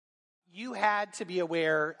You had to be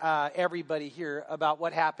aware, everybody here, about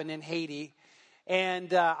what happened in Haiti.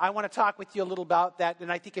 And I want to talk with you a little about that.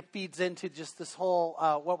 And I think it feeds into just this whole,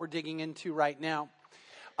 what we're digging into right now.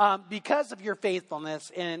 Because of your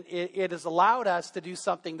faithfulness, and it has allowed us to do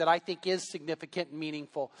something that I think is significant and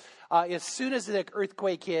meaningful. As soon as the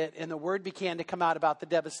earthquake hit and the word began to come out about the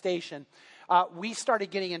devastation, we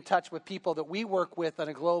started getting in touch with people that we work with in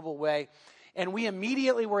a global way. And we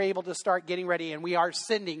immediately were able to start getting ready, and we are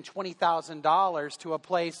sending $20,000 to a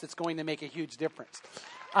place that's going to make a huge difference.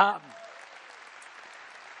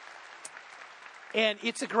 And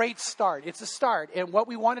it's a great start. It's a start. And what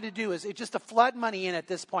we wanted to do is just to flood money in at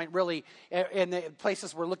this point, really, in the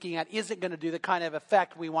places we're looking at, isn't going to do the kind of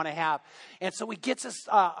effect we want to have. And so it gets us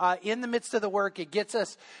in the midst of the work. It gets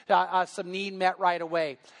us some need met right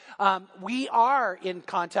away. We are in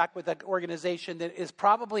contact with an organization that is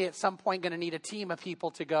probably at some point going to need a team of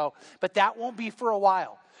people to go. But that won't be for a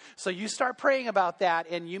while. So you start praying about that,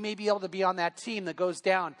 and you may be able to be on that team that goes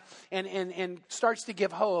down and starts to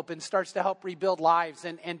give hope and starts to help rebuild lives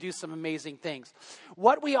and do some amazing things.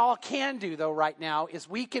 What we all can do, though, right now is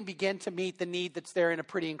we can begin to meet the need that's there in a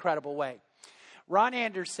pretty incredible way. Ron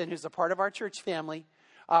Anderson, who's a part of our church family,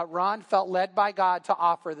 Ron felt led by God to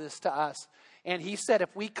offer this to us. And he said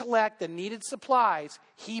if we collect the needed supplies,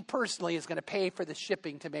 he personally is going to pay for the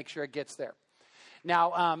shipping to make sure it gets there.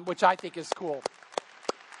 Now, which I think is cool.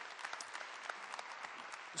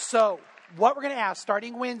 So what we're going to ask,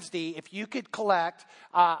 starting Wednesday, if you could collect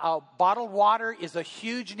bottled water is a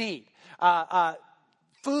huge need.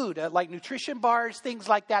 Food, like nutrition bars, things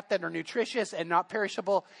like that are nutritious and not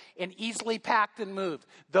perishable and easily packed and moved.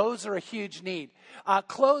 Those are a huge need.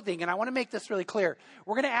 Clothing, and I want to make this really clear.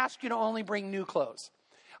 We're going to ask you to only bring new clothes.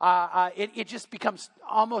 It just becomes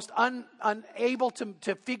almost unable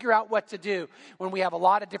to figure out what to do when we have a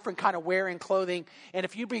lot of different kind of wear and clothing. And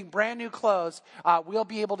if you bring brand new clothes, we'll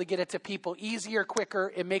be able to get it to people easier,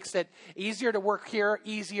 quicker. It makes it easier to work here,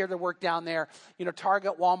 easier to work down there.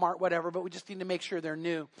 Target, Walmart, whatever. But we just need to make sure they're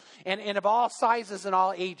new. And of all sizes and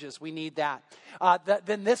all ages, we need that.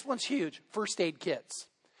 Then this one's huge, first aid kits.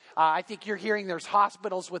 I think you're hearing there's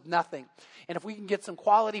hospitals with nothing. And if we can get some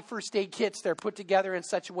quality first aid kits, they're put together in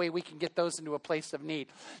such a way we can get those into a place of need.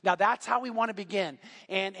 Now, that's how we want to begin.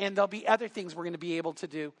 And there'll be other things we're going to be able to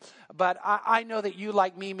do. But I know that you,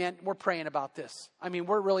 like me, man, we're praying about this. I mean,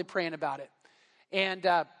 we're really praying about it. And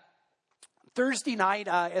Thursday night,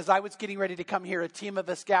 as I was getting ready to come here, a team of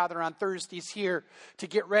us gather on Thursdays here to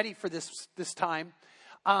get ready for this time.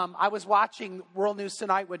 I was watching World News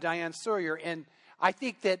Tonight with Diane Sawyer, and I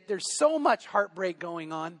think that there's so much heartbreak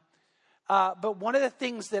going on. But one of the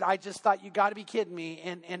things that I just thought, you got to be kidding me.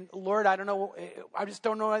 And Lord, I don't know, I just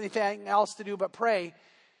don't know anything else to do but pray,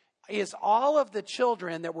 is all of the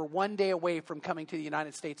children that were one day away from coming to the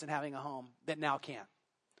United States and having a home that now can't.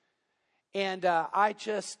 And we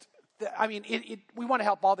want to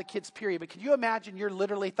help all the kids, period. But can you imagine you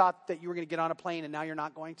literally thought that you were going to get on a plane and now you're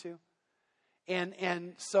not going to?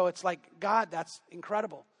 And so it's like, God, that's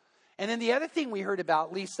incredible. And then the other thing we heard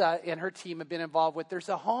about, Lisa and her team have been involved with, there's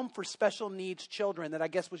a home for special needs children that I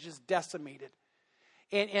guess was just decimated.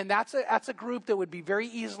 And that's a group that would be very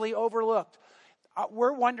easily overlooked.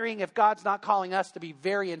 We're wondering if God's not calling us to be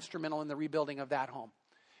very instrumental in the rebuilding of that home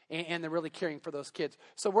and the really caring for those kids.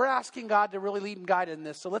 So we're asking God to really lead and guide in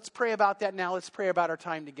this. So let's pray about that now. Let's pray about our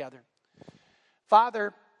time together.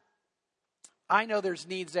 Father, I know there's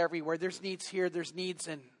needs everywhere. There's needs here. There's needs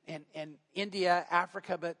in India,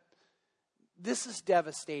 Africa, but this is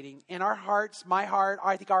devastating. And our hearts, my heart,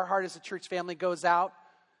 I think our heart as a church family goes out.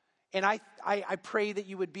 And I pray that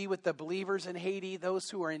you would be with the believers in Haiti, those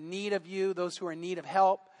who are in need of you, those who are in need of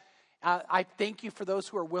help. I thank you for those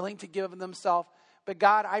who are willing to give of themselves. But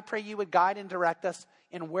God, I pray you would guide and direct us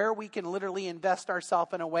in where we can literally invest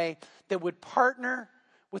ourselves in a way that would partner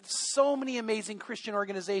with so many amazing Christian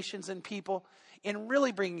organizations and people in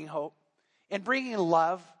really bringing hope and bringing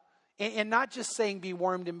love. And not just saying be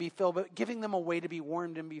warmed and be filled, but giving them a way to be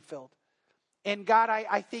warmed and be filled. And God,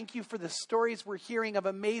 I thank you for the stories we're hearing of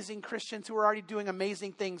amazing Christians who are already doing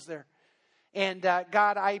amazing things there. And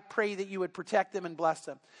God, I pray that you would protect them and bless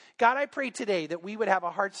them. God, I pray today that we would have a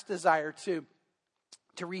heart's desire to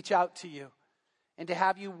reach out to you and to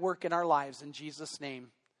have you work in our lives. In Jesus' name,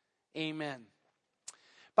 amen.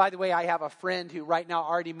 By the way, I have a friend who right now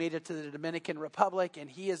already made it to the Dominican Republic, and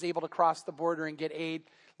he is able to cross the border and get aid.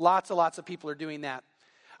 Lots of people are doing that.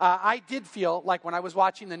 I did feel like when I was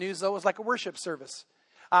watching the news, though, it was like a worship service.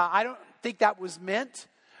 I don't think that was meant,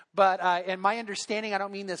 but in my understanding, I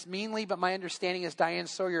don't mean this meanly, but my understanding is Diane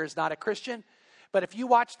Sawyer is not a Christian. But if you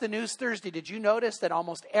watched the news Thursday, did you notice that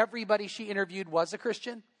almost everybody she interviewed was a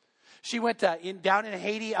Christian? She went down in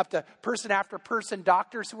Haiti up to person after person,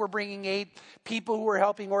 doctors who were bringing aid, people who were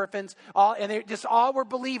helping orphans, and they just all were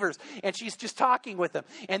believers. And she's just talking with them.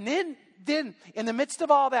 And then in the midst of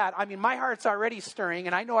all that, I mean, my heart's already stirring,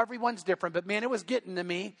 and I know everyone's different, but man, it was getting to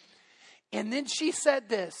me. And then she said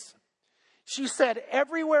this. She said,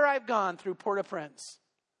 everywhere I've gone through Port-au-Prince,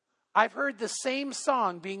 I've heard the same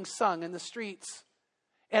song being sung in the streets.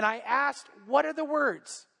 And I asked, what are the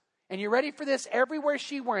words? And you ready for this? Everywhere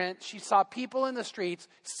she went, she saw people in the streets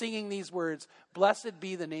singing these words, blessed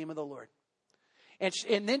be the name of the Lord. And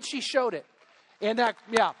then she showed it. And that,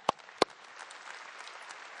 yeah.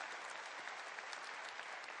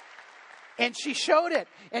 And she showed it.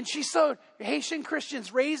 And she saw Haitian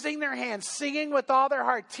Christians raising their hands, singing with all their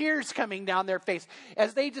heart, tears coming down their face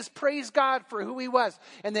as they just praised God for who he was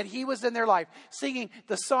and that he was in their life, singing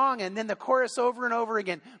the song and then the chorus over and over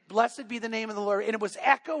again. Blessed be the name of the Lord. And it was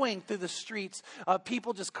echoing through the streets of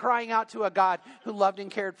people just crying out to a God who loved and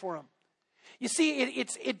cared for them. You see,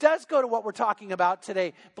 it does go to what we're talking about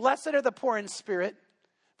today. Blessed are the poor in spirit,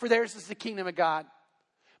 for theirs is the kingdom of God.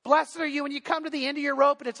 Blessed are you when you come to the end of your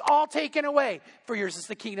rope and it's all taken away, for yours is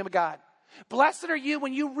the kingdom of God. Blessed are you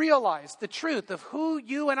when you realize the truth of who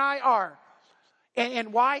you and I are.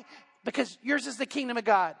 And why? Because yours is the kingdom of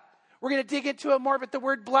God. We're going to dig into it more, but the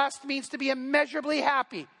word blessed means to be immeasurably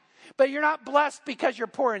happy. But you're not blessed because you're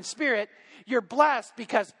poor in spirit. You're blessed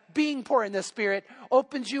because being poor in the spirit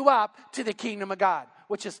opens you up to the kingdom of God,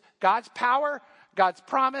 which is God's power, God's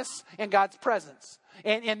promise, and God's presence.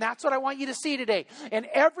 And that's what I want you to see today. And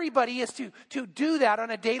everybody is to do that on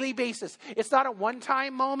a daily basis. It's not a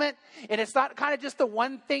one-time moment, and it's not kind of just the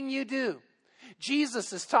one thing you do.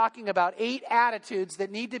 Jesus is talking about 8 attitudes that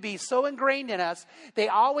need to be so ingrained in us, they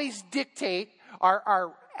always dictate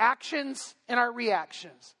our actions and our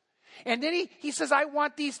reactions. And then he says, I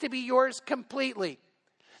want these to be yours completely.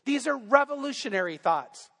 These are revolutionary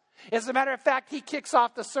thoughts. As a matter of fact, he kicks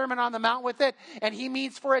off the Sermon on the Mount with it, and he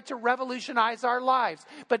means for it to revolutionize our lives.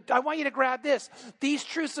 But I want you to grab this. These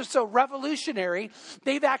truths are so revolutionary,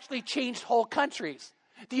 they've actually changed whole countries.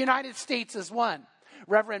 The United States is one.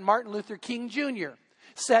 Reverend Martin Luther King Jr.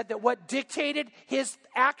 said that what dictated his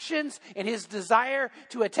actions and his desire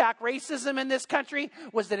to attack racism in this country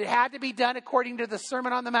was that it had to be done according to the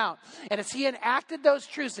Sermon on the Mount. And as he enacted those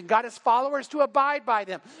truths and got his followers to abide by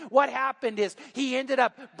them, what happened is he ended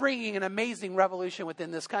up bringing an amazing revolution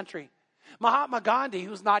within this country. Mahatma Gandhi,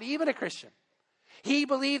 who's not even a Christian, he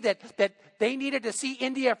believed that they needed to see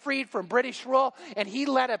India freed from British rule, and he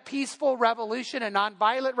led a peaceful revolution, a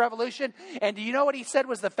nonviolent revolution. And do you know what he said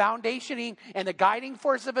was the foundation and the guiding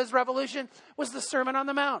force of his revolution? Was the Sermon on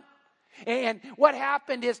the Mount. And what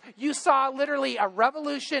happened is you saw literally a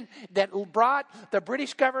revolution that brought the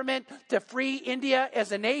British government to free India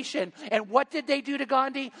as a nation. And what did they do to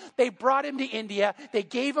Gandhi? They brought him to India, they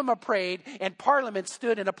gave him a parade, and Parliament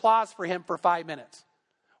stood in applause for him for 5 minutes.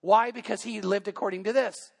 Why? Because he lived according to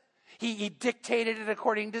this. He dictated it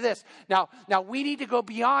according to this. Now we need to go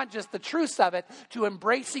beyond just the truths of it to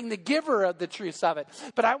embracing the giver of the truths of it.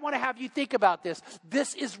 But I want to have you think about this.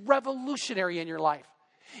 This is revolutionary in your life.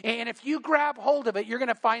 And if you grab hold of it, you're going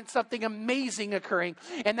to find something amazing occurring.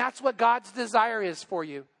 And that's what God's desire is for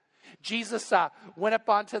you. Jesus went up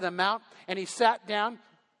onto the mount and he sat down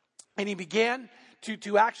and he began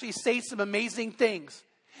to actually say some amazing things.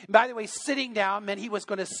 And by the way, sitting down meant he was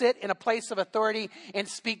going to sit in a place of authority and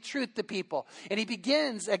speak truth to people. And he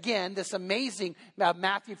begins, again, this amazing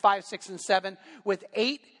Matthew 5, 6, and 7 with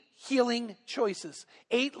 8 healing choices.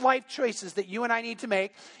 8 life choices that you and I need to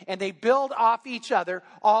make. And they build off each other.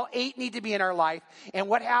 All 8 need to be in our life. And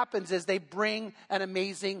what happens is they bring an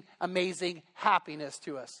amazing, amazing happiness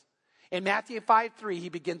to us. In Matthew 5, 3, he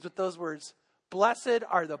begins with those words. Blessed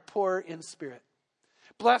are the poor in spirit.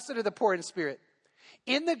 Blessed are the poor in spirit.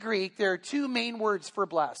 In the Greek, there are 2 main words for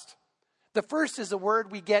blessed. The first is a word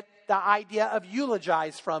we get the idea of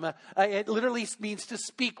eulogize from. It literally means to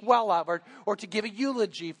speak well of or to give a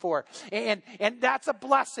eulogy for. And that's a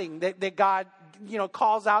blessing that God,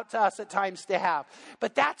 calls out to us at times to have.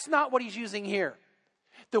 But that's not what he's using here.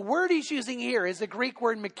 The word he's using here is the Greek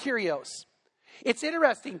word makarios. It's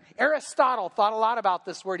interesting. Aristotle thought a lot about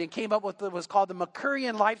this word and came up with what was called the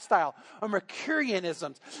Mercurian lifestyle or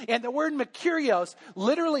Mercurianisms. And the word Mercurios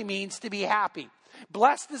literally means to be happy.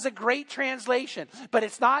 Blessed is a great translation, but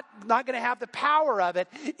it's not going to have the power of it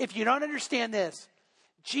if you don't understand this.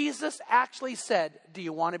 Jesus actually said, do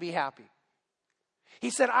you want to be happy? He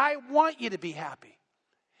said, I want you to be happy.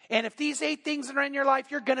 And if these 8 things are in your life,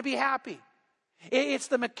 you're going to be happy. It's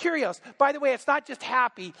the Makarios. By the way, it's not just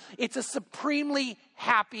happy. It's a supremely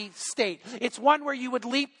happy state. It's one where you would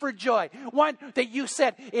leap for joy. One that you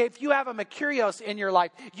said, if you have a Makarios in your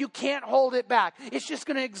life, you can't hold it back. It's just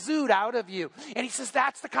going to exude out of you. And he says,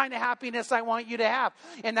 that's the kind of happiness I want you to have.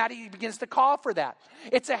 And that he begins to call for that.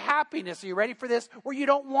 It's a happiness, are you ready for this? Where you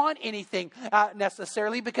don't want anything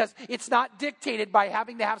necessarily, because it's not dictated by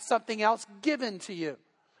having to have something else given to you.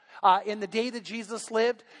 In the day that Jesus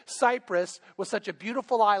lived, Cyprus was such a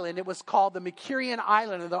beautiful island. It was called the Makarian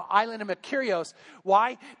Island, or the island of Makarios.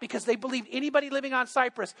 Why? Because they believed anybody living on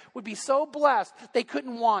Cyprus would be so blessed they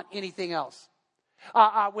couldn't want anything else.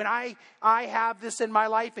 When I have this in my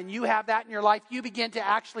life and you have that in your life, you begin to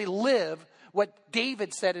actually live what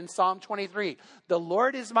David said in Psalm 23. The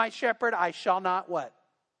Lord is my shepherd, I shall not what?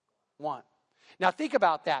 Want. Now think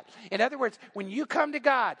about that. In other words, when you come to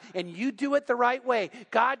God and you do it the right way,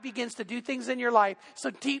 God begins to do things in your life. So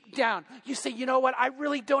deep down, you say, you know what? I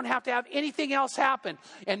really don't have to have anything else happen.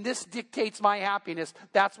 And this dictates my happiness.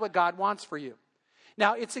 That's what God wants for you.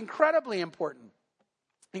 Now, it's incredibly important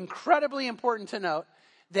to note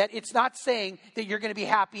that it's not saying that you're going to be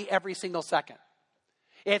happy every single second.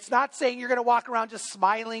 It's not saying you're going to walk around just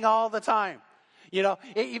smiling all the time. You know,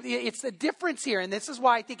 it's the difference here. And this is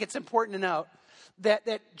why I think it's important to note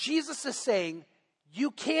that Jesus is saying,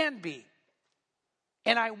 you can be,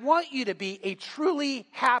 and I want you to be a truly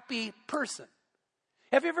happy person.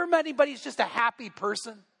 Have you ever met anybody who's just a happy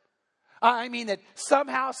person? I mean that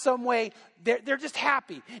somehow, some way, they're just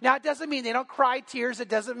happy. Now, it doesn't mean they don't cry tears. It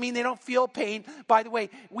doesn't mean they don't feel pain. By the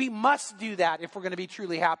way, we must do that if we're going to be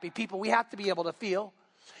truly happy people. We have to be able to feel.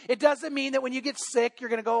 It doesn't mean that when you get sick, you're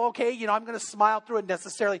going to go, okay, you know, I'm going to smile through it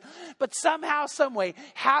necessarily. But somehow, some way,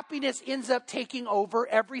 happiness ends up taking over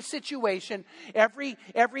every situation, every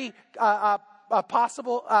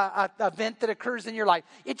possible event that occurs in your life.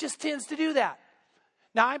 It just tends to do that.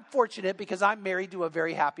 Now, I'm fortunate because I'm married to a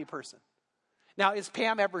very happy person. Now, is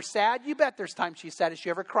Pam ever sad? You bet there's times she's sad. Does she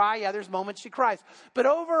ever cry? Yeah, there's moments she cries. But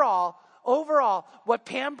overall, what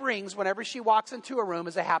Pam brings whenever she walks into a room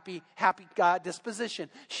is a happy disposition.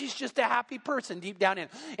 She's just a happy person deep down in.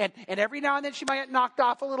 And every now and then she might get knocked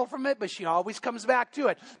off a little from it, but she always comes back to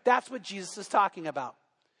it. That's what Jesus is talking about.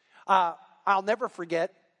 I'll never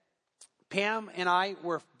forget, Pam and I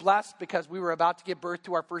were blessed because we were about to give birth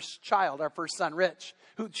to our first child, our first son, Rich,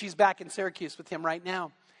 who she's back in Syracuse with him right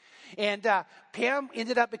now. And Pam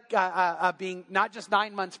ended up being not just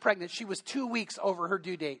 9 months pregnant, she was 2 weeks over her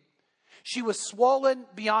due date. She was swollen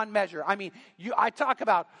beyond measure. I mean,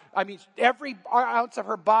 every ounce of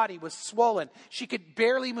her body was swollen. She could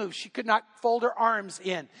barely move. She could not fold her arms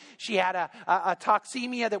in. She had a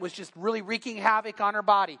toxemia that was just really wreaking havoc on her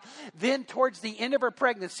body. Then towards the end of her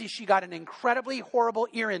pregnancy, she got an incredibly horrible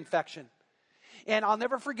ear infection. And I'll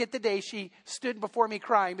never forget the day she stood before me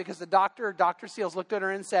crying because Dr. Seals looked at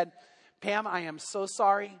her and said, Pam, I am so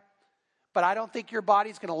sorry, but I don't think your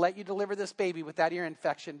body's going to let you deliver this baby with that ear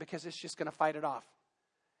infection because it's just going to fight it off.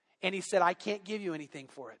 And he said, I can't give you anything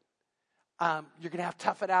for it. You're going to have to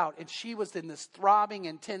tough it out. And she was in this throbbing,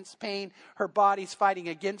 intense pain. Her body's fighting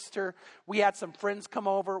against her. We had some friends come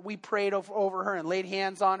over. We prayed over her and laid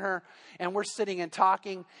hands on her. And we're sitting and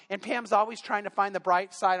talking. And Pam's always trying to find the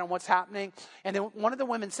bright side on what's happening. And then one of the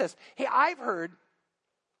women says, hey, I've heard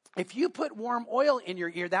if you put warm oil in your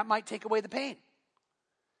ear, that might take away the pain.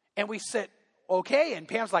 And we said, okay. And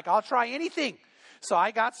Pam's like, I'll try anything. So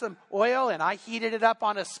I got some oil and I heated it up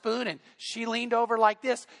on a spoon and she leaned over like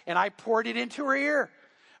this and I poured it into her ear.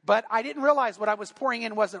 But I didn't realize what I was pouring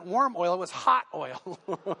in wasn't warm oil, it was hot oil.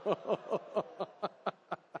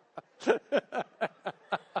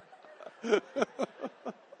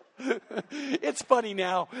 It's funny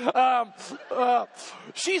now.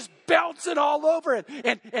 She's bouncing all over it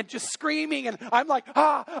and just screaming. And I'm like,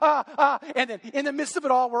 And then in the midst of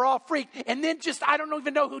it all, we're all freaked. And then I don't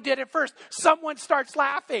even know who did it first. Someone starts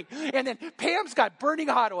laughing. And then Pam's got burning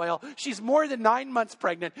hot oil. She's more than 9 months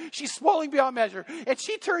pregnant. She's swelling beyond measure. And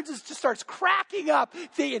she turns and just starts cracking up.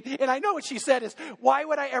 And I know what she said is, why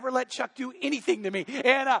would I ever let Chuck do anything to me?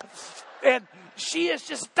 And she is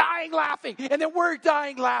just dying laughing. And then we're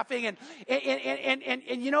dying laughing. And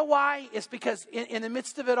you know why? It's because in the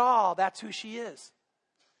midst of it all, that's who she is.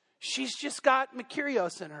 She's just got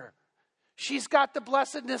Makarios in her. She's got the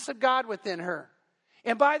blessedness of God within her.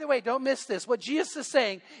 And by the way, don't miss this. What Jesus is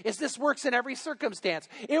saying is this works in every circumstance.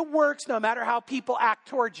 It works no matter how people act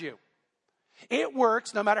towards you. It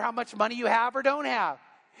works no matter how much money you have or don't have.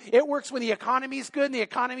 It works when the economy's good and the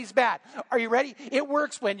economy's bad. Are you ready? It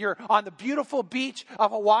works when you're on the beautiful beach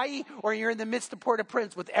of Hawaii or you're in the midst of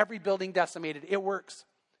Port-au-Prince with every building decimated. It works.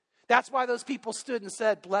 That's why those people stood and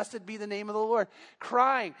said, blessed be the name of the Lord,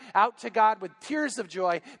 crying out to God with tears of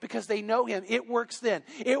joy because they know him. It works then.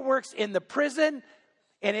 It works in the prison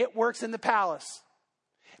and it works in the palace.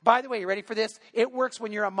 By the way, you ready for this? It works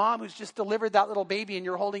when you're a mom who's just delivered that little baby and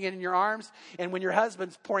you're holding it in your arms, and when your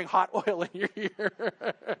husband's pouring hot oil in your ear.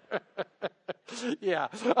 Yeah,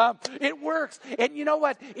 it works. And you know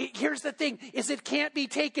what? Here's the thing, is it can't be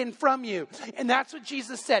taken from you. And that's what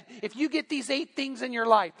Jesus said. If you get these 8 things in your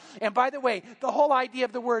life, and by the way, the whole idea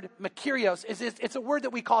of the word makarios is it's a word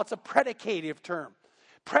that we call, it's a predicative term.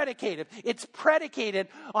 Predicative. It's predicated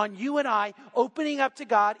on you and I opening up to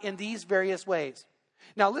God in these various ways.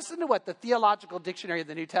 Now listen to what the Theological Dictionary of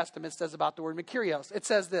the New Testament says about the word makarios. It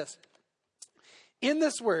says this: in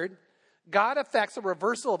this word, God effects a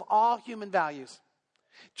reversal of all human values.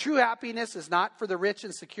 True happiness is not for the rich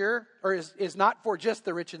and secure, or is not for just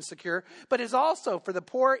the rich and secure, but is also for the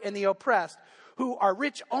poor and the oppressed, who are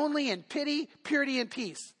rich only in pity, purity, and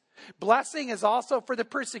peace. Blessing is also for the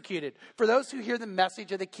persecuted, for those who hear the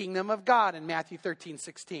message of the kingdom of God in Matthew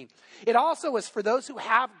 13:16. It also is for those who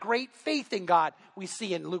have great faith in God, we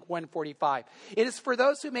see in Luke 1:45. It is for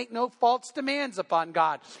those who make no false demands upon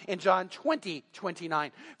God in John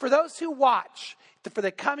 20:29. For those who watch for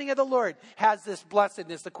the coming of the Lord has this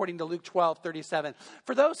blessedness, according to Luke 12:37.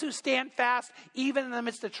 For those who stand fast, even in the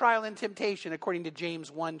midst of trial and temptation, according to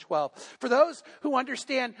James 1:12. For those who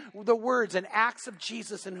understand the words and acts of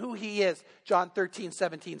Jesus and who he is, John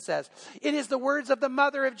 13:17 says. It is the words of the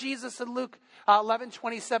mother of Jesus in Luke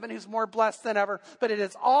 11:27, who's more blessed than ever. But it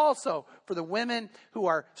is also for the women who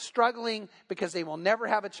are struggling because they will never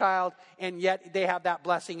have a child, and yet they have that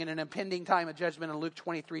blessing in an impending time of judgment in Luke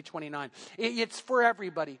 23:29. It's for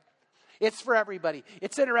everybody. It's for everybody.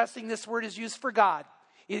 It's interesting, this word is used for God.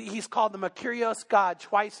 He's called the makarios God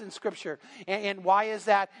twice in Scripture. And why is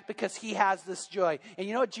that? Because he has this joy. And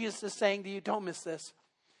you know what Jesus is saying to you? Don't miss this.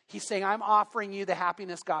 He's saying, I'm offering you the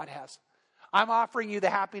happiness God has. I'm offering you the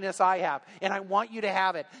happiness I have. And I want you to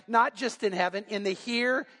have it. Not just in heaven, in the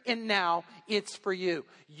here and now, it's for you.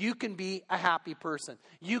 You can be a happy person.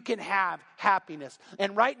 You can have happiness.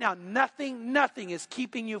 And right now, nothing is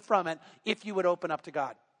keeping you from it if you would open up to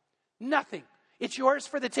God. Nothing. It's yours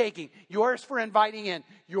for the taking. Yours for inviting in.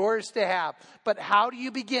 Yours to have. But how do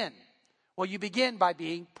you begin? Well, you begin by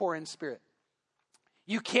being poor in spirit.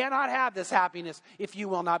 You cannot have this happiness if you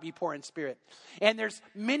will not be poor in spirit. And there's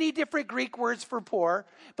many different Greek words for poor,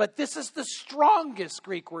 but this is the strongest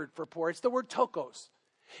Greek word for poor. It's the word tokos.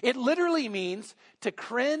 It literally means to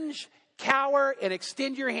cringe, cower, and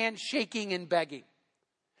extend your hand shaking and begging.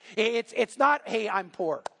 It's not, hey, I'm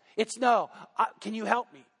poor. It's no, can you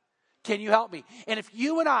help me? Can you help me? And if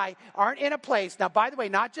you and I aren't in a place, now by the way,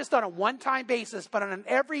 not just on a one-time basis, but on an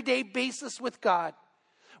everyday basis with God,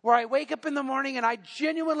 where I wake up in the morning and I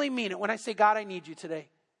genuinely mean it when I say, God, I need you today.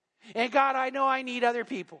 And God, I know I need other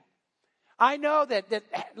people. I know that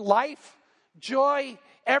life, joy,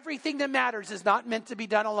 everything that matters is not meant to be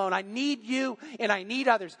done alone. I need you and I need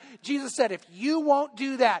others. Jesus said, if you won't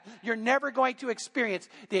do that, you're never going to experience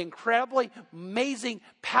the incredibly amazing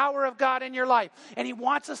power of God in your life. And he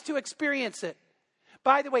wants us to experience it.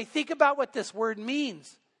 By the way, think about what this word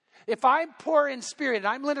means. If I'm poor in spirit and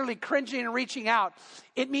I'm literally cringing and reaching out,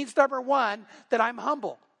 it means, number one, that I'm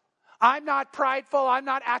humble. I'm not prideful. I'm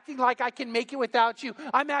not acting like I can make it without you.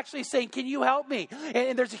 I'm actually saying, can you help me?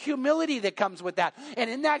 And there's a humility that comes with that. And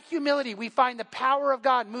in that humility, we find the power of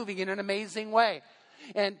God moving in an amazing way.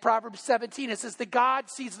 And Proverbs 17, it says that God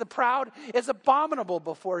sees the proud as abominable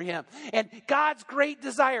before him. And God's great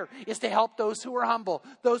desire is to help those who are humble,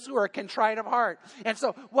 those who are contrite of heart. And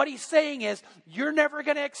so what he's saying is, you're never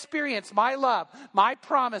going to experience my love, my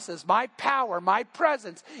promises, my power, my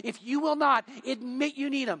presence, if you will not admit you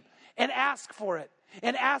need him and ask for it.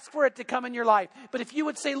 And ask for it to come in your life. But if you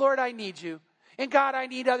would say, Lord, I need you. And God, I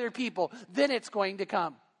need other people. Then it's going to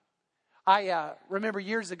come. I remember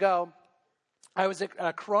years ago, I was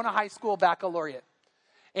at Corona High School baccalaureate,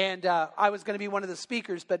 and I was going to be one of the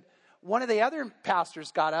speakers, but one of the other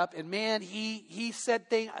pastors got up, and man, he said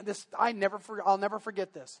things, I'll never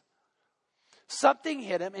forget this. Something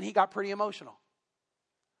hit him, and he got pretty emotional.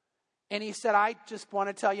 And he said, I just want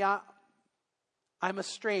to tell you, I'm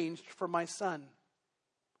estranged from my son.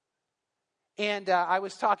 And I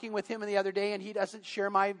was talking with him the other day, and he doesn't share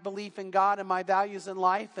my belief in God and my values in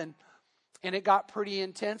life, and it got pretty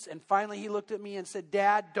intense. And finally he looked at me and said,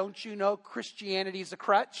 Dad, don't you know Christianity's a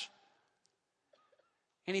crutch?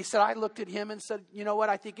 And he said, I looked at him and said, you know what?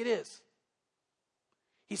 I think it is.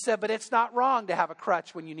 He said, but it's not wrong to have a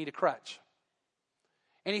crutch when you need a crutch.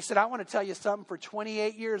 And he said, I want to tell you something. For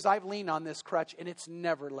 28 years, I've leaned on this crutch and it's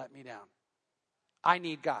never let me down. I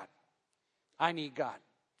need God. I need God.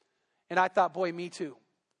 And I thought, boy, me too.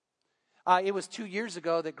 It was 2 years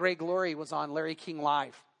ago that Greg Laurie was on Larry King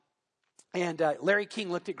Live. And Larry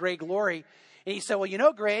King looked at Greg Laurie, and he said, well, you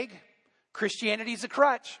know, Greg, Christianity's a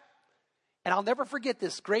crutch. And I'll never forget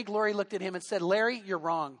this. Greg Laurie looked at him and said, Larry, you're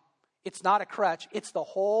wrong. It's not a crutch. It's the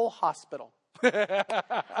whole hospital.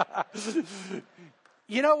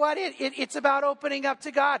 You know what? It's about opening up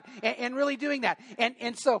to God and really doing that.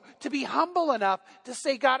 And so to be humble enough to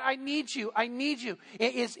say, God, I need you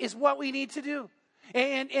is what we need to do.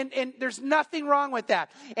 And there's nothing wrong with that.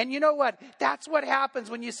 And you know what? That's what happens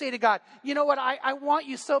when you say to God, you know what? I want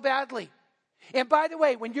you so badly. And by the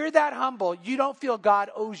way, when you're that humble, you don't feel God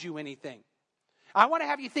owes you anything. I want to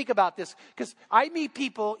have you think about this, because I meet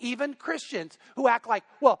people, even Christians, who act like,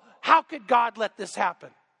 well, how could God let this happen?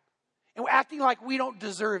 And we're acting like we don't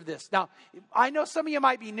deserve this. Now, I know some of you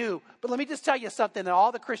might be new, but let me just tell you something that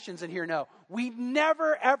all the Christians in here know. We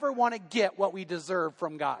never, ever want to get what we deserve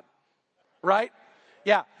from God. Right?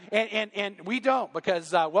 Yeah, and we don't,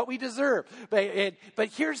 because what we deserve. But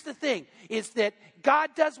here's the thing, is that God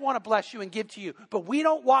does want to bless you and give to you, but we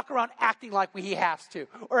don't walk around acting like He has to,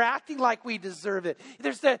 or acting like we deserve it.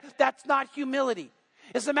 That's not humility.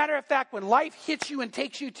 As a matter of fact, when life hits you and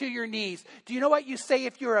takes you to your knees, do you know what you say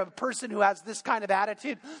if you're a person who has this kind of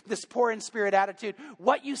attitude, this poor in spirit attitude?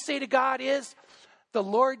 What you say to God is, the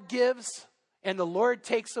Lord gives and the Lord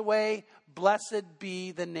takes away. Blessed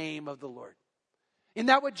be the name of the Lord. Isn't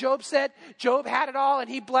that what Job said? Job had it all and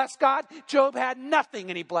he blessed God. Job had nothing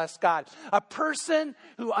and he blessed God. A person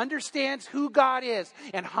who understands who God is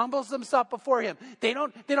and humbles themselves before Him. They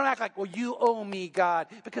don't act like, well, you owe me, God.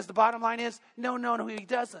 Because the bottom line is, no, He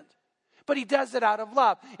doesn't. But He does it out of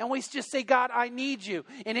love. And we just say, God, I need you.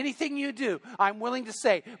 And anything you do, I'm willing to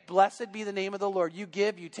say, blessed be the name of the Lord. You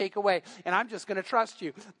give, you take away, and I'm just going to trust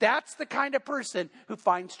you. That's the kind of person who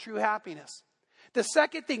finds true happiness. The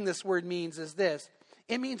second thing this word means is this.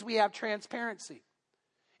 It means we have transparency.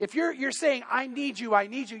 If you're saying, I need you,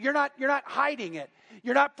 you're not hiding it.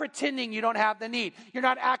 You're not pretending you don't have the need. You're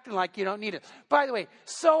not acting like you don't need it. By the way,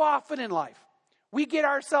 so often in life, we get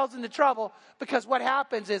ourselves into trouble because what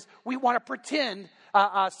happens is we want to pretend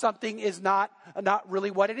something is not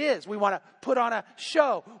really what it is. We want to put on a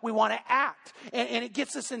show. We want to act. And it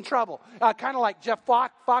gets us in trouble. Kind of like Jeff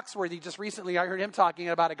Foxworthy, just recently I heard him talking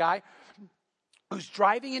about a guy who's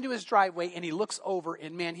driving into his driveway, and he looks over,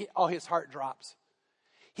 and man, his heart drops.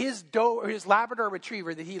 His Labrador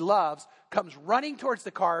Retriever that he loves comes running towards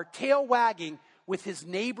the car, tail wagging, with his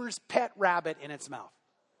neighbor's pet rabbit in its mouth.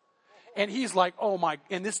 And he's like, oh my,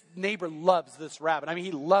 and this neighbor loves this rabbit. I mean,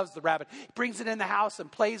 he loves the rabbit. He brings it in the house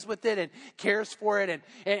and plays with it and cares for it.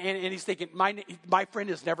 And he's thinking, my friend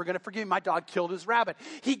is never going to forgive me. My dog killed his rabbit.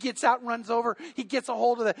 He gets out and runs over. He gets a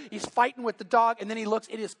hold of he's fighting with the dog. And then he looks,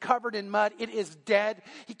 it is covered in mud. It is dead.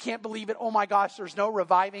 He can't believe it. Oh my gosh, there's no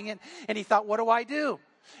reviving it. And he thought, what do I do?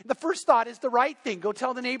 The first thought is the right thing. Go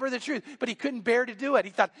tell the neighbor the truth. But he couldn't bear to do it.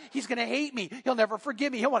 He thought, he's going to hate me. He'll never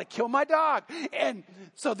forgive me. He'll want to kill my dog. And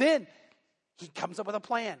so then he comes up with a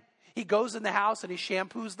plan. He goes in the house and he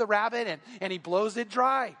shampoos the rabbit and he blows it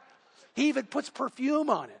dry. He even puts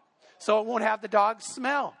perfume on it so it won't have the dog's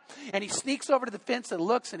smell. And he sneaks over to the fence and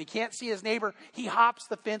looks, and he can't see his neighbor. He hops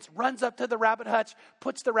the fence, runs up to the rabbit hutch,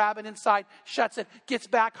 puts the rabbit inside, shuts it, gets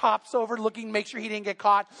back, hops over, looking, make sure he didn't get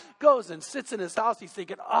caught, goes and sits in his house. He's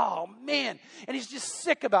thinking, oh man. And he's just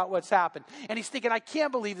sick about what's happened. And he's thinking, I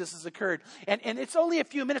can't believe this has occurred. And it's only a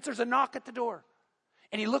few minutes. There's a knock at the door.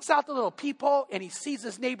 And he looks out the little peephole and he sees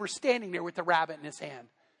his neighbor standing there with the rabbit in his hand.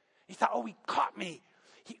 He thought, oh, he caught me.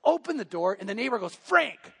 He opened the door and the neighbor goes,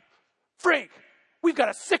 Frank, we've got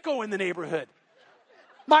a sicko in the neighborhood.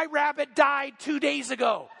 My rabbit died 2 days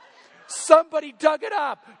ago. Somebody dug it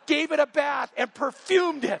up, gave it a bath, and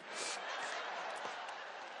perfumed it.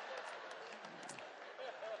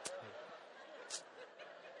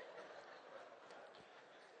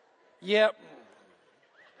 Yep.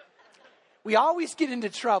 We always get into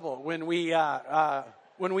trouble when we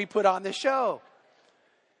put on the show.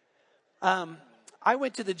 I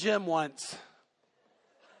went to the gym once.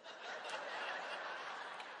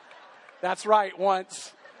 That's right,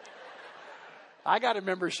 once. I got a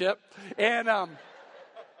membership. And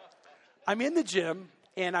I'm in the gym,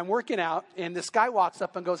 and I'm working out, and this guy walks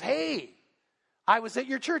up and goes, hey, I was at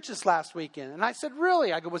your church this last weekend. And I said,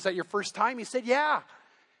 really? I go, was that your first time? He said, yeah.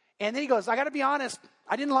 And then he goes, I got to be honest,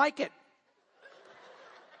 I didn't like it.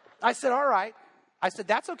 I said, all right. I said,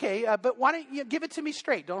 that's okay, but why don't you give it to me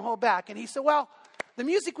straight? Don't hold back. And he said, well, the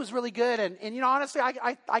music was really good. And you know, honestly,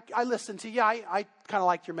 I listened to you. I kind of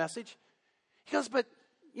liked your message. He goes, but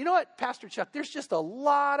you know what, Pastor Chuck, there's just a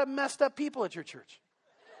lot of messed up people at your church.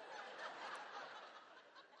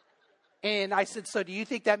 And I said, so do you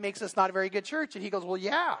think that makes us not a very good church? And he goes, well,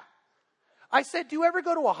 yeah. I said, do you ever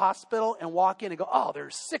go to a hospital and walk in and go, oh,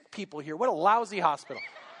 there's sick people here. What a lousy hospital.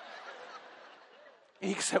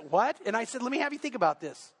 And he said, what? And I said, let me have you think about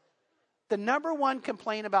this. The number one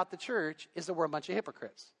complaint about the church is that we're a bunch of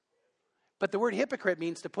hypocrites. But the word hypocrite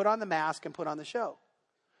means to put on the mask and put on the show.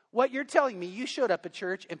 What you're telling me, you showed up at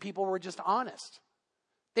church and people were just honest.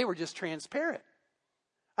 They were just transparent.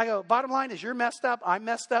 I go, bottom line is you're messed up, I'm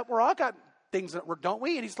messed up. We're all got things that we're, don't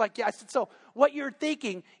we? And he's like, yeah. I said, so what you're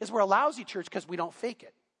thinking is we're a lousy church because we don't fake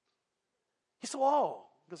it. He said, oh,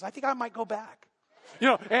 because I think I might go back.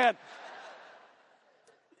 And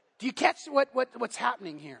do you catch what's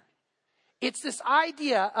happening here? It's this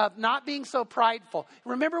idea of not being so prideful.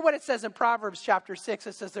 Remember what it says in Proverbs chapter 6.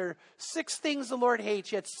 It says there are 6 things the Lord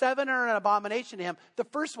hates, yet 7 are an abomination to him. The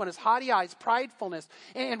first one is haughty eyes, pridefulness.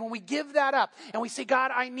 And when we give that up and we say, God,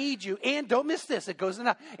 I need you. And don't miss this. It goes in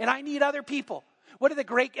that. And I need other people. What are the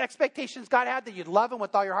great expectations God had? That you'd love him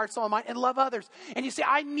with all your heart, soul, and mind, and love others. And you say,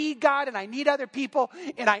 I need God and I need other people.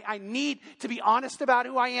 And I need to be honest about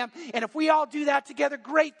who I am. And if we all do that together,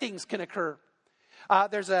 great things can occur.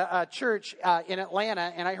 There's a church in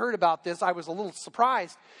Atlanta, and I heard about this. I was a little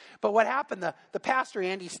surprised. But what happened, the pastor,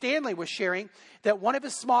 Andy Stanley, was sharing that one of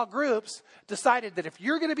his small groups decided that if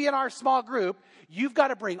you're going to be in our small group, you've got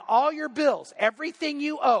to bring all your bills, everything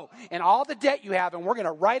you owe, and all the debt you have, and we're going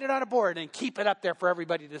to write it on a board and keep it up there for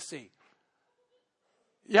everybody to see.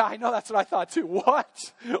 Yeah, I know, that's what I thought too.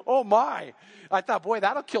 What? Oh my. I thought, boy,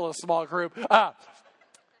 that'll kill a small group.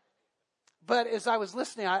 But as I was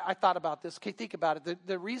listening, I thought about this. Okay, think about it.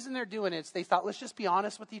 The reason they're doing it is they thought, let's just be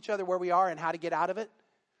honest with each other where we are and how to get out of it.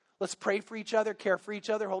 Let's pray for each other, care for each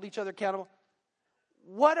other, hold each other accountable.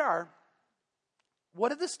 What are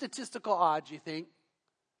the statistical odds, you think,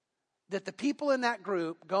 that the people in that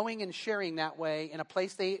group going and sharing that way in a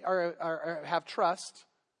place they are have trust,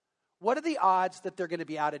 what are the odds that they're going to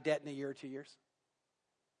be out of debt in a year or 2 years?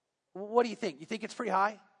 What do you think? You think it's pretty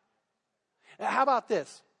high? How about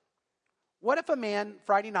this? What if a man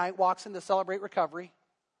Friday night walks in to celebrate recovery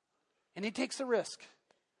and he takes a risk?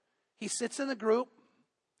 He sits in the group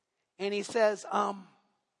and he says, hi,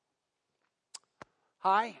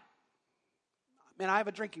 man, I have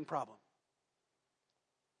a drinking problem.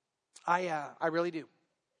 I really do.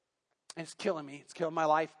 And it's killing me. It's killing my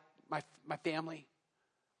life, my family.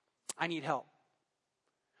 I need help.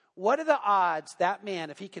 What are the odds that man,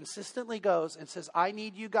 if he consistently goes and says, I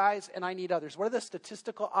need you guys and I need others, what are the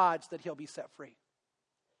statistical odds that he'll be set free?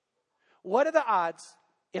 What are the odds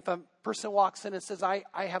if a person walks in and says, I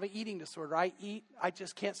have an eating disorder, I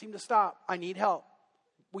just can't seem to stop, I need help.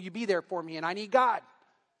 Will you be there for me? And I need God.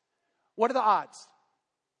 What are the odds?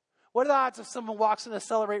 What are the odds if someone walks in to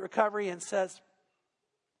celebrate recovery and says,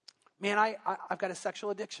 man, I've got a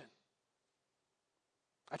sexual addiction.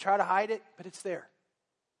 I try to hide it, but it's there.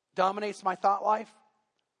 Dominates my thought life.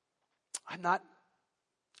 I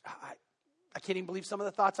can't even believe some of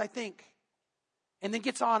the thoughts I think. And then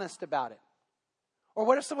gets honest about it. Or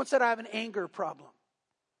what if someone said I have an anger problem?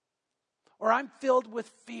 Or I'm filled with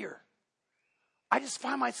fear. I just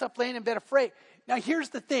find myself laying in bed afraid. Now here's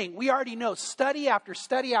the thing. We already know study after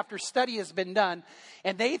study after study has been done.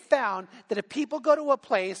 And they found that if people go to a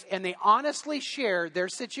place and they honestly share their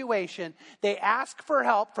situation, they ask for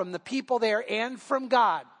help from the people there and from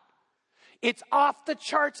God. It's off the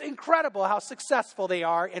charts incredible how successful they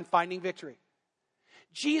are in finding victory.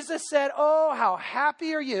 Jesus said, oh, how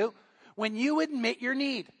happy are you when you admit your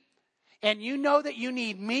need. And you know that you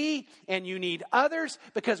need me and you need others,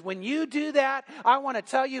 because when you do that, I want to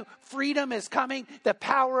tell you, freedom is coming. The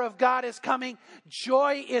power of God is coming.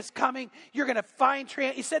 Joy is coming. You're going to find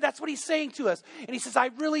He said that's what he's saying to us. And he says, I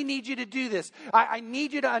really need you to do this. I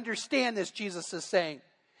need you to understand this, Jesus is saying.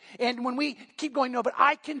 And when we keep going, no, but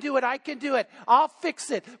I can do it, I'll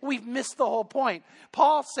fix it, we've missed the whole point.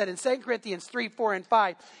 Paul said in 2 Corinthians 3, 4, and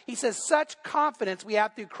 5, he says, such confidence we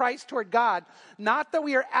have through Christ toward God, not that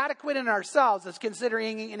we are adequate in ourselves as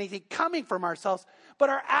considering anything coming from ourselves, but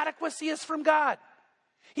our adequacy is from God.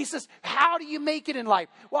 He says, how do you make it in life?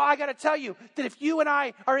 Well, I got to tell you that if you and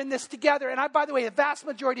I are in this together, and by the way, the vast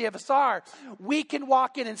majority of us are, we can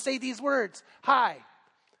walk in and say these words, hi,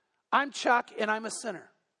 I'm Chuck and I'm a sinner.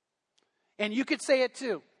 And you could say it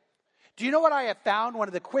too. Do you know what I have found? One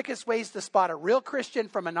of the quickest ways to spot a real Christian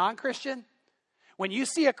from a non-Christian? When you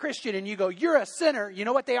see a Christian and you go, you're a sinner, you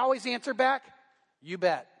know what they always answer back? You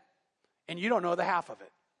bet. And you don't know the half of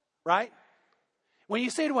it, right? When you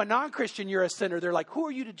say to a non-Christian, you're a sinner, they're like, who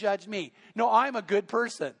are you to judge me? No, I'm a good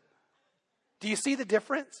person. Do you see the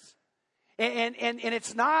difference? And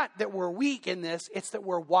it's not that we're weak in this, it's that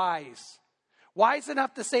we're wise. Wise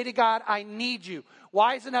enough to say to God, I need you.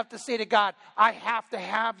 Wise enough to say to God, I have to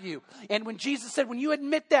have you. And when Jesus said, when you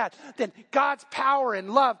admit that, then God's power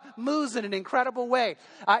and love moves in an incredible way.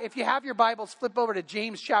 If you have your Bibles, flip over to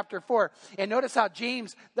James chapter 4. And notice how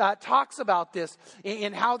James talks about this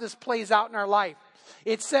and how this plays out in our life.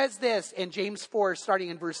 It says this in James 4, starting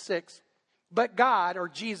in verse 6. But God, or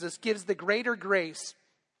Jesus, gives the greater grace.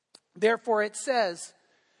 Therefore it says,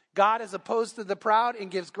 God is opposed to the proud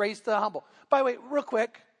and gives grace to the humble. By the way, real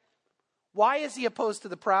quick, why is he opposed to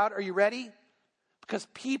the proud? Are you ready? Because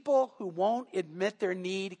people who won't admit their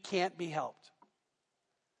need can't be helped.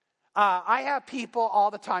 I have people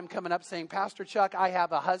all the time coming up saying, Pastor Chuck, I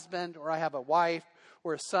have a husband or I have a wife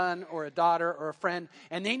or a son or a daughter or a friend,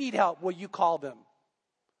 and they need help. Will you call them?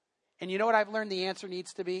 And you know what I've learned the answer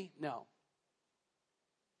needs to be? No.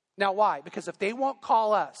 Now why? Because if they won't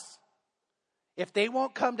call us, if they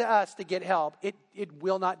won't come to us to get help, it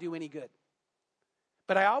will not do any good.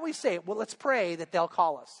 But I always say, well, let's pray that they'll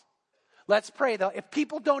call us. Let's pray. If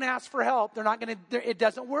people don't ask for help, they're not going to, it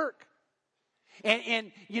doesn't work.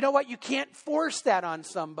 And you know what? You can't force that on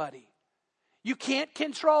somebody. You can't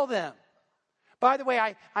control them. By the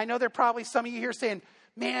way, I know there are probably some of you here saying,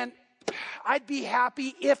 man, I'd be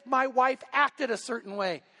happy if my wife acted a certain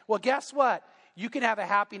way. Well, guess what? You can have a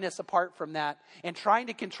happiness apart from that. And trying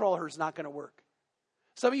to control her is not going to work.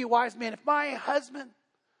 Some of you wise men, if my husband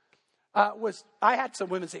I had some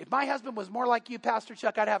women say, if my husband was more like you, Pastor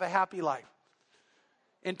Chuck, I'd have a happy life.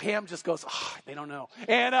 And Pam just goes, oh, they don't know.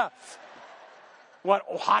 And what,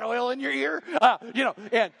 hot oil in your ear?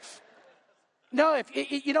 And no,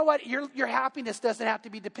 you know what? Your happiness doesn't have to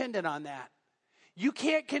be dependent on that. You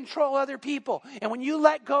can't control other people. And when you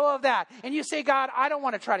let go of that and you say, God, I don't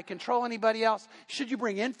want to try to control anybody else. Should you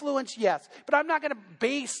bring influence? Yes. But I'm not going to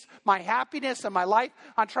base my happiness and my life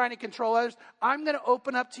on trying to control others. I'm going to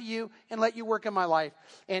open up to you and let you work in my life.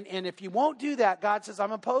 And if you won't do that, God says,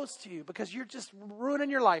 I'm opposed to you because you're just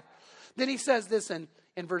ruining your life. Then he says this in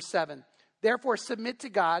verse 7. Therefore, submit to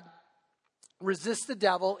God, resist the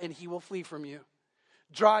devil, and he will flee from you.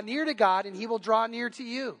 Draw near to God, and he will draw near to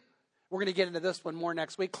you. We're going to get into this one more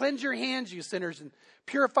next week. Cleanse your hands, you sinners, and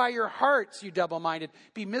purify your hearts, you double-minded.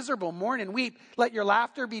 Be miserable, mourn and weep. Let your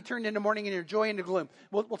laughter be turned into mourning and your joy into gloom.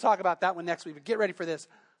 We'll talk about that one next week, but get ready for this.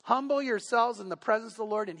 Humble yourselves in the presence of the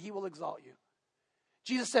Lord, and he will exalt you.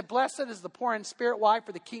 Jesus said, blessed is the poor in spirit. Why?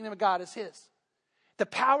 For the kingdom of God is his. The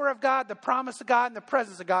power of God, the promise of God, and the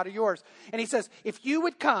presence of God are yours. And he says, if you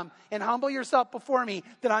would come and humble yourself before me,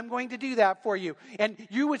 then I'm going to do that for you. And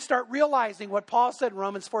you would start realizing what Paul said in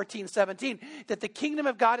Romans 14:17, that the kingdom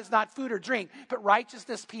of God is not food or drink, but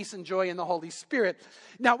righteousness, peace, and joy in the Holy Spirit.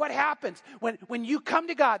 Now, what happens when you come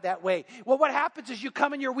to God that way? Well, what happens is you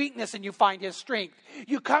come in your weakness and you find his strength.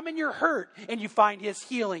 You come in your hurt and you find his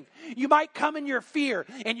healing. You might come in your fear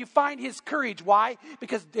and you find his courage. Why?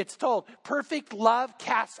 Because it's told, perfect love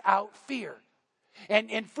casts out fear. And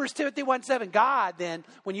in 1 Timothy 1:7, God then,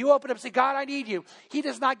 when you open up and say, God, I need you, he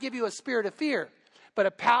does not give you a spirit of fear, but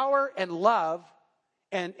a power and love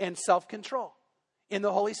and self-control in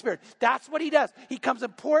the Holy Spirit. That's what he does. He comes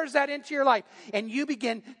and pours that into your life, and you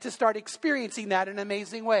begin to start experiencing that in an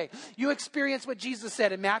amazing way. You experience what Jesus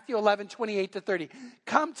said in Matthew 11:28-30.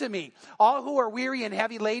 Come to me, all who are weary and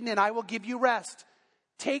heavy laden, and I will give you rest.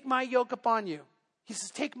 Take my yoke upon you. He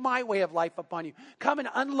says, take my way of life upon you. Come and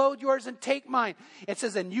unload yours and take mine. It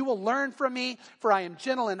says, and you will learn from me, for I am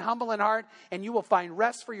gentle and humble in heart, and you will find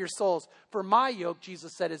rest for your souls. For my yoke,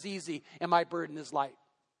 Jesus said, is easy, and my burden is light.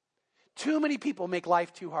 Too many people make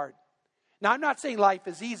life too hard. Now, I'm not saying life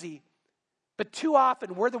is easy, but too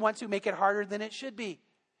often we're the ones who make it harder than it should be.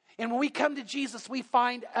 And when we come to Jesus, we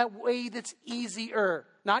find a way that's easier.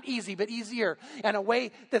 Not easy, but easier. And a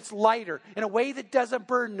way that's lighter. And a way that doesn't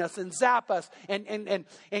burden us and zap us. And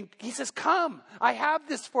he says, come, I have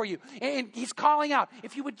this for you. And he's calling out,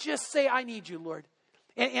 if you would just say, I need you, Lord.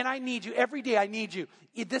 And I need you. Every day I need you.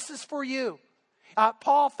 This is for you.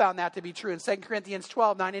 Paul found that to be true in 2 Corinthians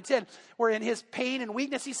 12:9-10, where in his pain and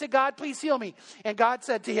weakness, he said, God, please heal me. And God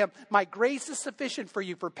said to him, my grace is sufficient for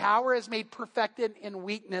you, for power is made perfected in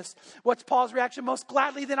weakness. What's Paul's reaction? Most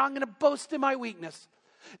gladly, then I'm going to boast in my weakness.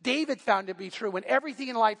 David found it to be true when everything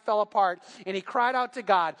in life fell apart, and he cried out to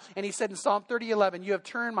God, and he said in Psalm 30:11, you have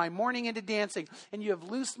turned my mourning into dancing, and you have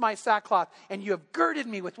loosed my sackcloth, and you have girded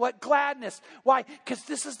me with what? Gladness. Why? Because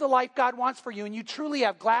this is the life God wants for you, and you truly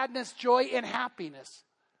have gladness, joy, and happiness.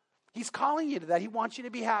 He's calling you to that. He wants you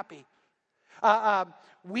to be happy.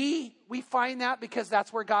 We find that because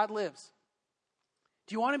that's where God lives.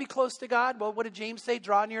 Do you want to be close to God? Well, what did James say?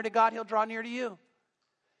 Draw near to God, he'll draw near to you.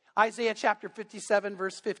 Isaiah chapter 57,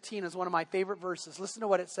 verse 15 is one of my favorite verses. Listen to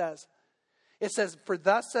what it says. It says, for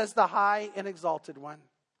thus says the high and exalted one.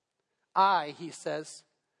 He says,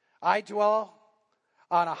 I dwell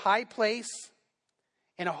on a high place,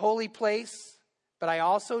 in a holy place, but I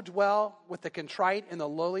also dwell with the contrite and the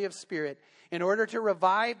lowly of spirit, in order to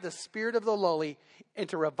revive the spirit of the lowly and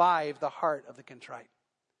to revive the heart of the contrite.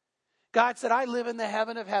 God said, I live in the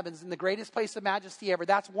heaven of heavens, in the greatest place of majesty ever.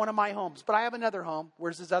 That's one of my homes. But I have another home.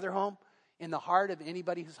 Where's his other home? In the heart of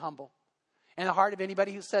anybody who's humble. In the heart of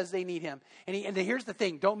anybody who says they need him. And here's the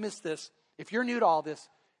thing. Don't miss this. If you're new to all this,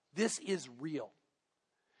 this is real.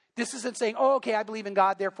 This isn't saying, oh, okay, I believe in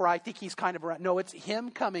God, therefore I think he's kind of around. No, it's him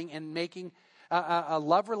coming and making a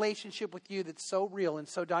love relationship with you that's so real and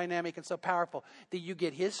so dynamic and so powerful that you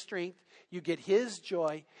get his strength, you get his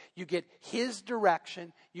joy, you get his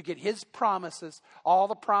direction, you get his promises, all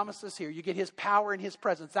the promises here. You get his power and his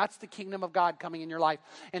presence. That's the kingdom of God coming in your life.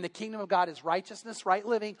 And the kingdom of God is righteousness, right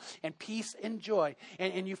living, and peace and joy.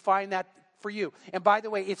 And you find that for you. And by the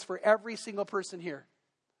way, it's for every single person here.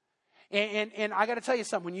 And I got to tell you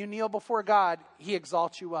something. When you kneel before God, he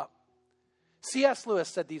exalts you up. C.S. Lewis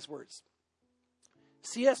said these words.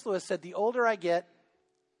 C.S. Lewis said, the older I get,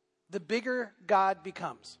 the bigger God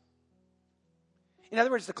becomes. In other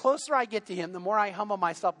words, the closer I get to him, the more I humble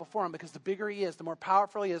myself before him, because the bigger he is, the more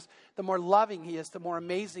powerful he is, the more loving he is, the more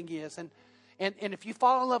amazing he is. And if you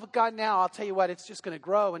fall in love with God now, I'll tell you what, it's just going to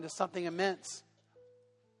grow into something immense.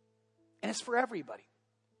 And it's for everybody.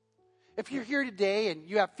 If you're here today and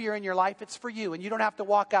you have fear in your life, it's for you, and you don't have to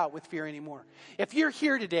walk out with fear anymore. If you're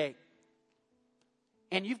here today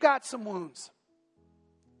and you've got some wounds,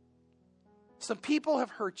 some people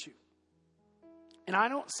have hurt you. And I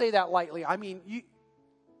don't say that lightly. I mean,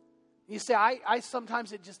 you say, I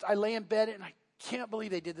sometimes I lay in bed and I can't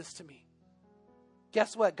believe they did this to me.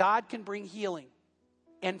 Guess what? God can bring healing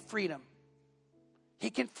and freedom.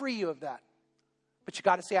 He can free you of that. But you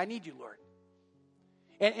got to say, I need you, Lord.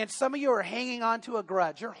 And some of you are hanging on to a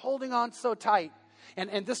grudge. You're holding on so tight.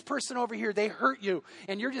 And this person over here, they hurt you.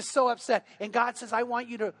 And you're just so upset. And God says, I want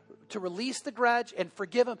you to release the grudge and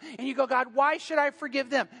forgive them. And you go, God, why should I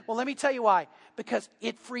forgive them? Well, let me tell you why. Because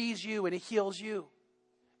it frees you and it heals you.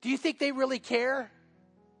 Do you think they really care?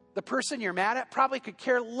 The person you're mad at probably could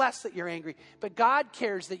care less that you're angry. But God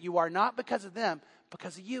cares that you are, not because of them,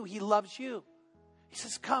 because of you. He loves you. He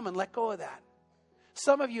says, come and let go of that.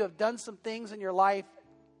 Some of you have done some things in your life.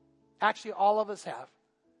 Actually, all of us have.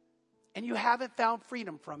 And you haven't found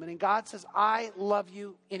freedom from it. And God says, I love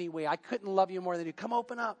you anyway. I couldn't love you more than you. Come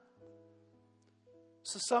open up.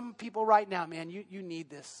 So some people right now, man, you need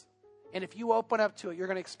this. And if you open up to it, you're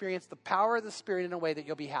going to experience the power of the Spirit in a way that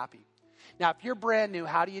you'll be happy. Now, if you're brand new,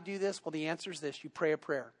 how do you do this? Well, the answer is this. You pray a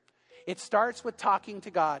prayer. It starts with talking to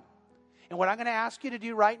God. And what I'm going to ask you to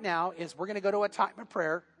do right now is we're going to go to a time of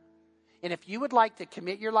prayer. And if you would like to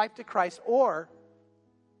commit your life to Christ, or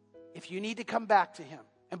if you need to come back to him.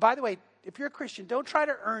 And by the way, if you're a Christian, don't try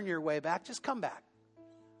to earn your way back. Just come back.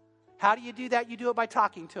 How do you do that? You do it by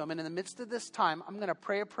talking to him. And in the midst of this time, I'm going to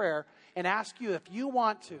pray a prayer and ask you if you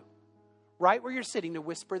want to, right where you're sitting, to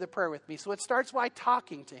whisper the prayer with me. So it starts by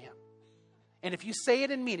talking to him. And if you say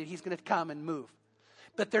it and mean it, he's going to come and move.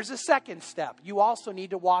 But there's a second step. You also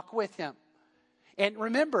need to walk with him. And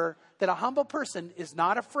remember that a humble person is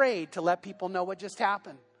not afraid to let people know what just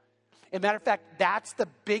happened. As a matter of fact, that's the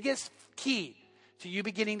biggest key to you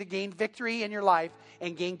beginning to gain victory in your life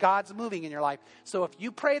and gain God's moving in your life. So if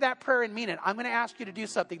you pray that prayer and mean it, I'm going to ask you to do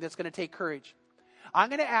something that's going to take courage. I'm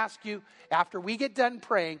going to ask you, after we get done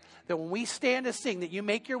praying, that when we stand to sing, that you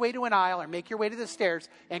make your way to an aisle or make your way to the stairs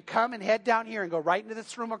and come and head down here and go right into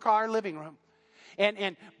this room we'll call our living room.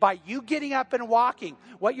 And by you getting up and walking,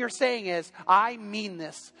 what you're saying is, I mean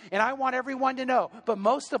this. And I want everyone to know. But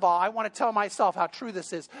most of all, I want to tell myself how true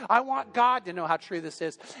this is. I want God to know how true this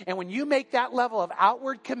is. And when you make that level of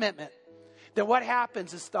outward commitment, then what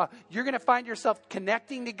happens is you're going to find yourself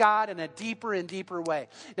connecting to God in a deeper and deeper way.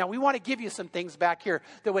 Now, we want to give you some things back here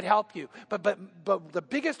that would help you. But the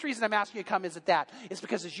biggest reason I'm asking you to come is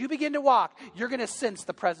because as you begin to walk, you're going to sense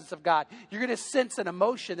the presence of God. You're going to sense an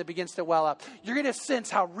emotion that begins to well up. You're going to sense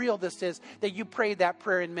how real this is, that you prayed that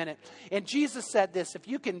prayer in a minute. And Jesus said this, if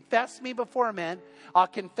you confess me before men, I'll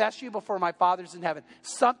confess you before my Father's in heaven.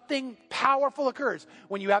 Something powerful occurs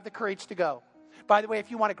when you have the courage to go. By the way,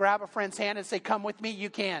 if you want to grab a friend's hand and say, come with me, you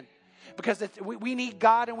can. Because we need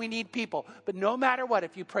God and we need people. But no matter what,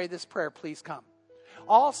 if you pray this prayer, please come.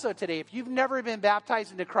 Also today, if you've never been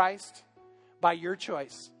baptized into Christ by your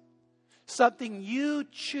choice, something you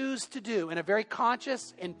choose to do in a very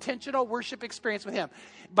conscious, intentional worship experience with Him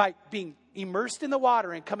by being immersed in the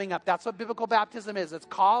water and coming up. That's what biblical baptism is. It's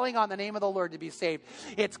calling on the name of the Lord to be saved.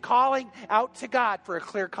 It's calling out to God for a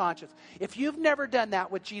clear conscience. If you've never done that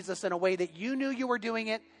with Jesus in a way that you knew you were doing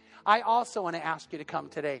it, I also want to ask you to come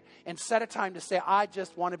today and set a time to say, I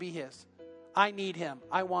just want to be His. I need Him.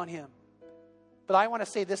 I want Him. But I want to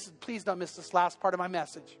say this, please don't miss this last part of my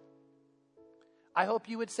message. I hope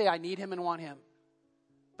you would say, I need Him and want Him.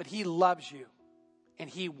 But He loves you and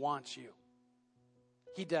He wants you.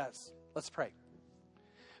 He does. Let's pray.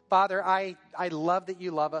 Father, I love that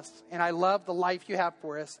you love us, and I love the life you have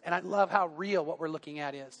for us, and I love how real what we're looking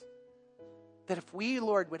at is. That if we,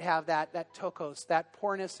 Lord, would have that tokos, that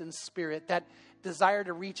poorness in spirit, that desire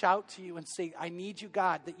to reach out to you and say, I need you,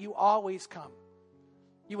 God, that you always come.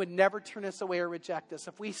 You would never turn us away or reject us.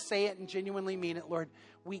 If we say it and genuinely mean it, Lord,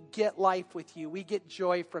 we get life with you. We get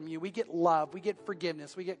joy from you. We get love. We get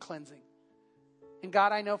forgiveness. We get cleansing. And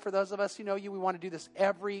God, I know for those of us who know you, we want to do this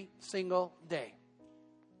every single day.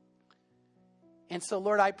 And so,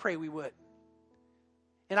 Lord, I pray we would.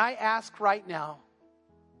 And I ask right now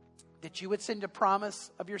that you would send a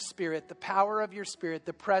promise of your Spirit, the power of your Spirit,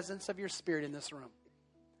 the presence of your Spirit in this room.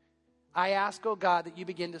 I ask, oh God, that you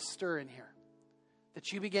begin to stir in here,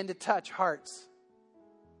 that you begin to touch hearts,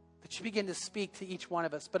 that you begin to speak to each one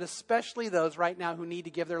of us, but especially those right now who need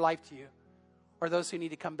to give their life to you, or those who need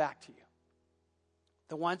to come back to you.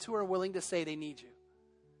 The ones who are willing to say they need you.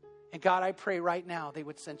 And God, I pray right now they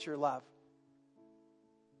would sense your love.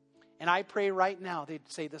 And I pray right now they'd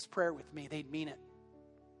say this prayer with me. They'd mean it.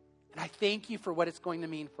 And I thank you for what it's going to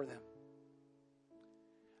mean for them.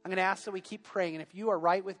 I'm going to ask that we keep praying. And if you are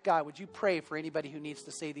right with God, would you pray for anybody who needs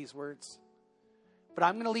to say these words? But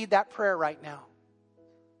I'm going to lead that prayer right now.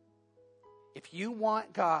 If you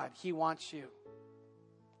want God, He wants you.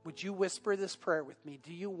 Would you whisper this prayer with me?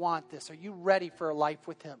 Do you want this? Are you ready for a life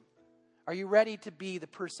with Him? Are you ready to be the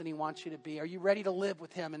person He wants you to be? Are you ready to live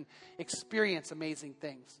with Him and experience amazing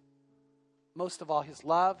things? Most of all, His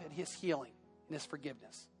love and His healing and His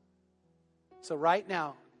forgiveness. So right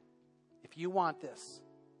now, if you want this,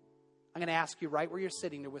 I'm going to ask you right where you're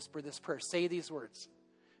sitting to whisper this prayer. Say these words.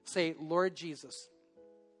 Say, Lord Jesus,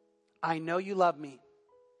 I know you love me.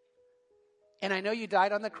 And I know you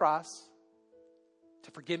died on the cross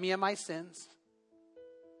to forgive me of my sins,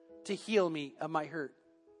 to heal me of my hurt,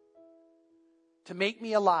 to make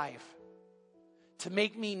me alive, to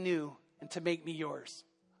make me new, and to make me yours.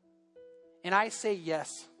 And I say,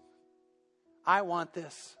 yes, I want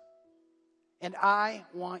this. And I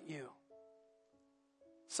want you.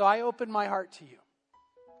 So I open my heart to you.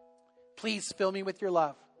 Please fill me with your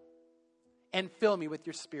love and fill me with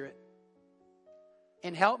your Spirit.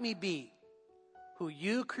 And help me be who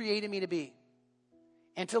you created me to be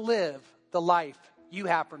and to live the life you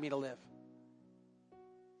have for me to live.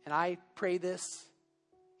 And I pray this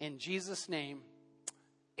in Jesus' name.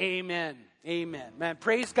 Amen. Amen. Man,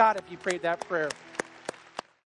 praise God if you prayed that prayer.